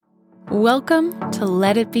Welcome to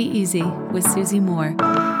Let It Be Easy with Susie Moore.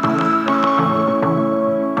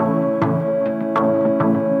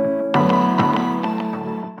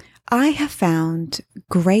 I have found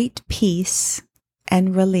great peace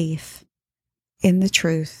and relief in the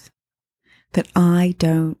truth that I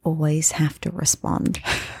don't always have to respond.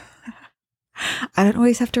 I don't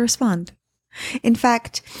always have to respond. In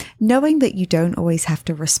fact, knowing that you don't always have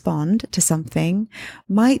to respond to something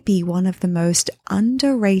might be one of the most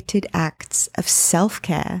underrated acts of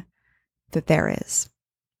self-care that there is.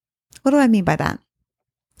 What do I mean by that?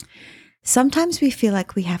 Sometimes we feel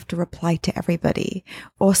like we have to reply to everybody,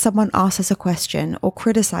 or someone asks us a question, or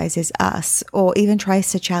criticizes us, or even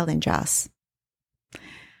tries to challenge us.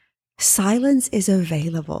 Silence is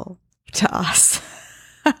available to us.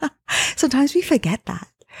 Sometimes we forget that.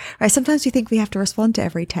 Right? Sometimes we think we have to respond to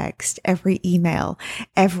every text, every email,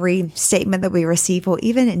 every statement that we receive, or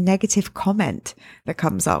even a negative comment that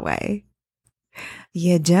comes our way.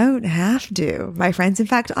 You don't have to, my friends. In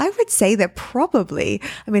fact, I would say that probably,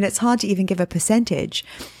 it's hard to even give a percentage,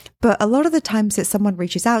 but a lot of the times that someone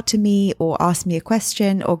reaches out to me or asks me a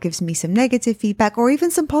question or gives me some negative feedback or even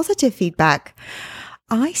some positive feedback,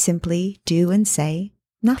 I simply do and say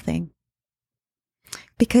nothing.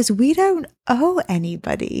 Because we don't owe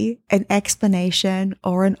anybody an explanation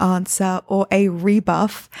or an answer or a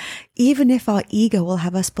rebuff, even if our ego will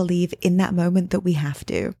have us believe in that moment that we have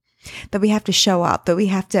to show up, that we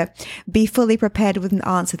have to be fully prepared with an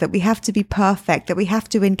answer, that we have to be perfect, that we have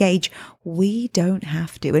to engage. We don't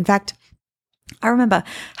have to. In fact, I remember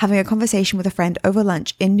having a conversation with a friend over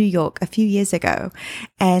lunch in New York a few years ago,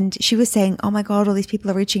 and she was saying, oh my God, all these people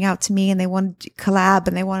are reaching out to me and they want to collab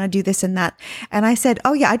and they want to do this and that. And I said,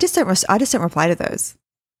 oh yeah, I just don't reply to those.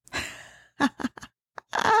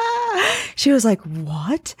 She was like,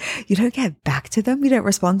 what? You don't get back to them? You don't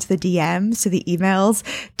respond to the DMs, to the emails,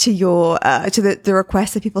 to your, to the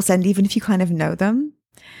requests that people send, even if you kind of know them?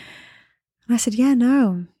 And I said, yeah,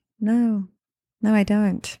 no, I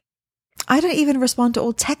don't. I don't even respond to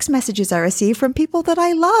all text messages I receive from people that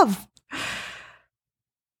I love.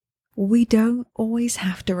 We don't always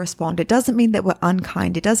have to respond. It doesn't mean that we're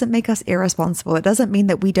unkind. It doesn't make us irresponsible. It doesn't mean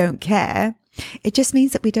that we don't care. It just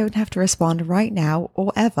means that we don't have to respond right now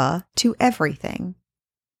or ever to everything.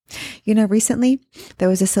 Recently there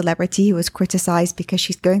was a celebrity who was criticized because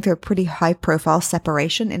she's going through a pretty high profile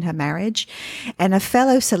separation in her marriage. And a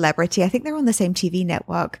fellow celebrity, I think they're on the same TV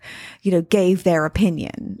network, gave their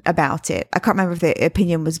opinion about it. I can't remember if the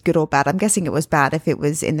opinion was good or bad. I'm guessing it was bad if it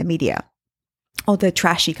was in the media or the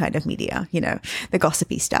trashy kind of media, the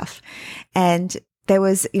gossipy stuff. And there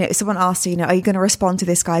was, someone asked her, are you going to respond to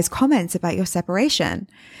this guy's comments about your separation?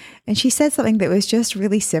 And she said something that was just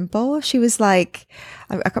really simple. She was like,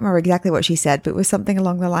 I can't remember exactly what she said, but it was something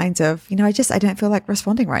along the lines of, I don't feel like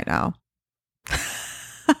responding right now.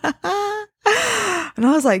 And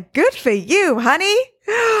I was like, good for you, honey.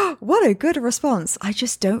 What a good response. I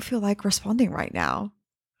just don't feel like responding right now.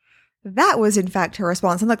 That was in fact her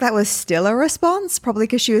response. And look, that was still a response, probably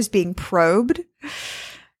because she was being probed.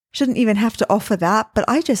 Shouldn't even have to offer that, but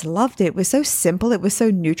I just loved it. It was so simple. It was so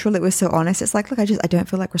neutral. It was so honest. It's like, look, I don't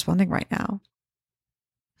feel like responding right now.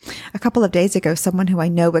 A couple of days ago, someone who I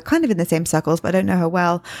know, we're kind of in the same circles, but I don't know her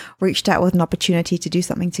well, reached out with an opportunity to do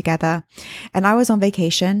something together. And I was on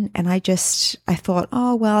vacation and I thought,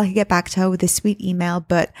 oh, well, I could get back to her with this sweet email,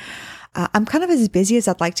 but I'm kind of as busy as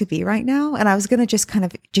I'd like to be right now. And I was going to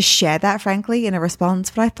just share that, frankly, in a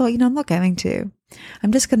response. But I thought, I'm not going to.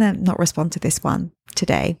 I'm just going to not respond to this one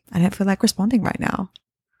today. I don't feel like responding right now.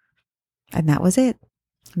 And that was it.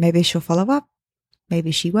 Maybe she'll follow up.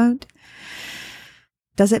 Maybe she won't.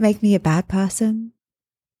 Does it make me a bad person?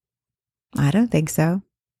 I don't think so.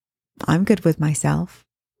 I'm good with myself.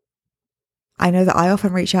 I know that I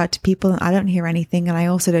often reach out to people and I don't hear anything, and I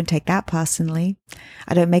also don't take that personally.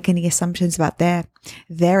 I don't make any assumptions about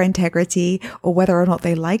their integrity or whether or not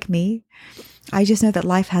they like me. I just know that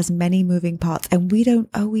life has many moving parts and we don't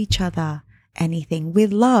owe each other anything.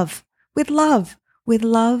 With love,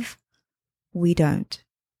 we don't.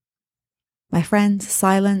 My friends,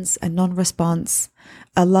 silence and non-response,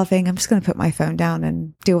 a loving, I'm just going to put my phone down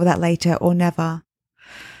and deal with that later or never,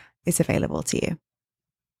 is available to you.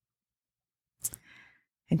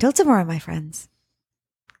 Until tomorrow, my friends.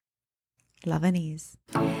 Love and ease.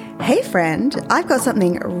 Hey friend, I've got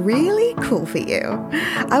something really cool for you.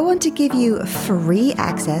 I want to give you free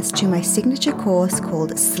access to my signature course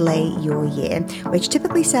called Slay Your Year, which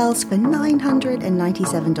typically sells for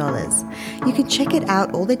 $997. You can check it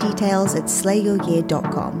out, all the details at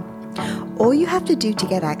slayyouryear.com. All you have to do to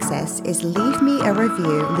get access is leave me a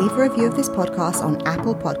review. Leave a review of this podcast on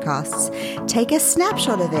Apple Podcasts. Take a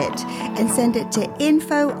snapshot of it and send it to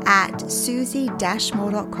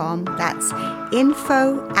info@susie-moore.com. That's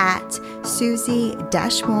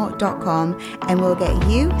info@susie-moore.com, and we'll get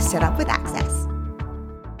you set up with access.